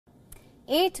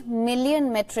8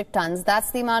 million metric tons.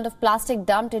 That's the amount of plastic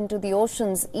dumped into the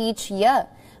oceans each year.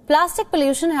 Plastic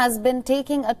pollution has been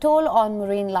taking a toll on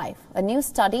marine life. A new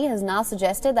study has now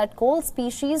suggested that coastal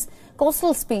species,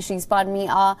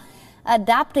 are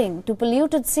adapting to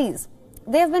polluted seas.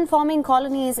 They have been forming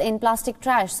colonies in plastic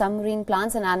trash. Some marine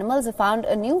plants and animals have found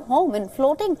a new home in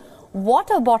floating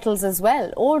water bottles as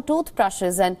well, old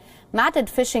toothbrushes and matted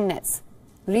fishing nets.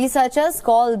 Researchers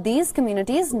call these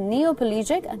communities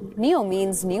neopelagic. Neo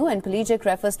means new and pelagic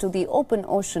refers to the open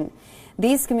ocean.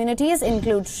 These communities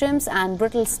include shrimps and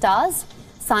brittle stars.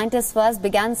 Scientists first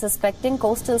began suspecting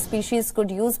coastal species could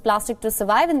use plastic to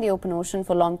survive in the open ocean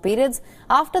for long periods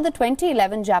after the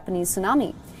 2011 Japanese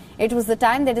tsunami. It was the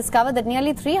time they discovered that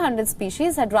nearly 300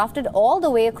 species had drafted all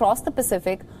the way across the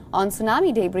Pacific on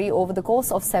tsunami debris over the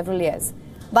course of several years.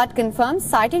 But confirmed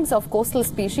sightings of coastal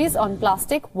species on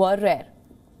plastic were rare.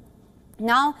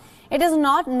 Now, it is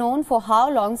not known for how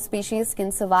long species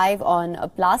can survive on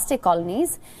plastic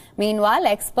colonies. Meanwhile,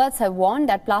 experts have warned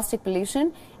that plastic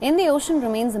pollution in the ocean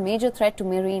remains a major threat to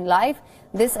marine life.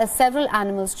 This as several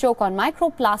animals choke on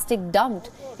microplastic dumped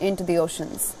into the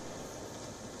oceans.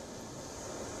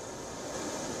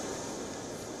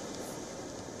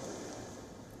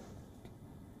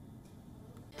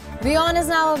 WION is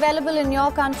now available in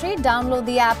your country. Download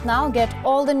the app now. Get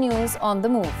all the news on the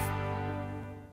move.